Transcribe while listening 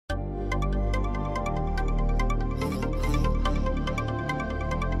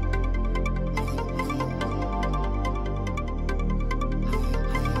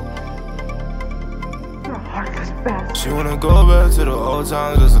She wanna go back to the old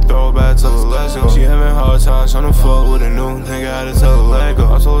times, just a throwback to the let's go. She having hard times tryna fuck with a new nigga, had to tell her let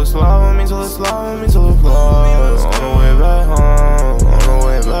go. I told her slide with me till it slide with me till it flies. On the way back home, on the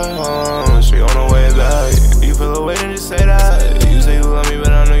way back home. She on the way back. You feel the way, then just say that. You say you love me,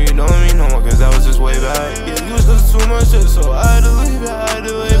 but I know you don't love me no more, cause that was just way back. Yeah, you was cause of too much stress, so I had to leave it, I had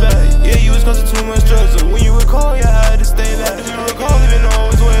to lay back. Yeah, you was cause of too much stress, so when you recall, yeah, I had to stay back. If you recall, even though I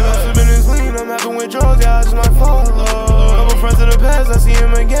was way back, flipping this lean, I'm having withdrawals, yeah, it's my fault. Couple friends in the past, I see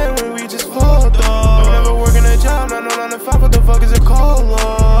him again when we just fall, though. I'm never working a job, not no 9 to 5, what the fuck is it called,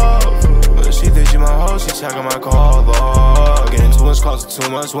 love? But she thinks she my hoe, she checking my call, love. Getting too much calls to too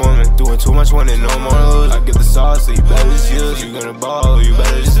much woman, doing too much winning, no more lose. I get the sauce, so you better just use. You gonna ball, you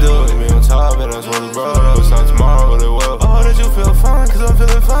better just do it. Me on top, and I'm supposed to bro, no, it's not tomorrow, but it will. Oh, did you feel fine? Cause I'm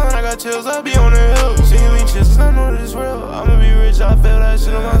feeling fine, I got chills, I be on the hill. Seeing me chills, I know that it's real. I'ma be rich, I feel that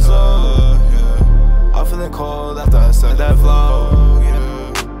shit in my soul. I'm feeling cold after I said that flow,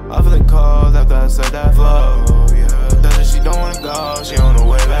 yeah. I'm feeling cold after I said that flow, yeah. That she don't wanna go, she on the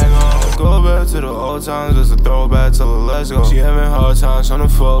way back home. Go back to the old times, just a throwback till her let's go. She having hard times tryna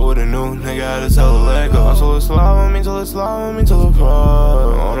fuck with a new nigga, had to tell her let go. I told her slide with me till it slide with me till it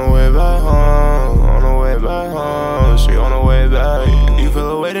fall. On the way back home, on the way back home. She on the way back. You feel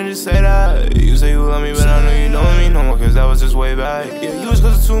the way, then just say that. You say you love me, but I know you don't love me no more, cause that was just way back. Yeah, you was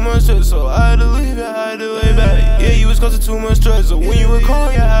cause of too much stress, so I had to leave it, I had to lay back. Yeah, you was cause of too much stress, so when you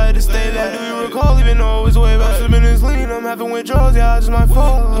recall, yeah, I had to stay back. Do you recall, even though it was way back? Slipping this lean, I'm having withdrawals, yeah, it's my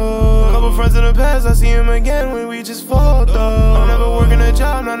fault. Couple friends in the past, I see him again when we just fall, though. I'm never working a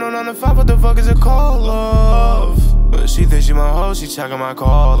job, not no 9 to 5, what the fuck is it called, love? But she thinks she my hoe, she checking my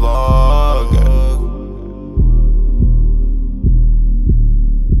call log.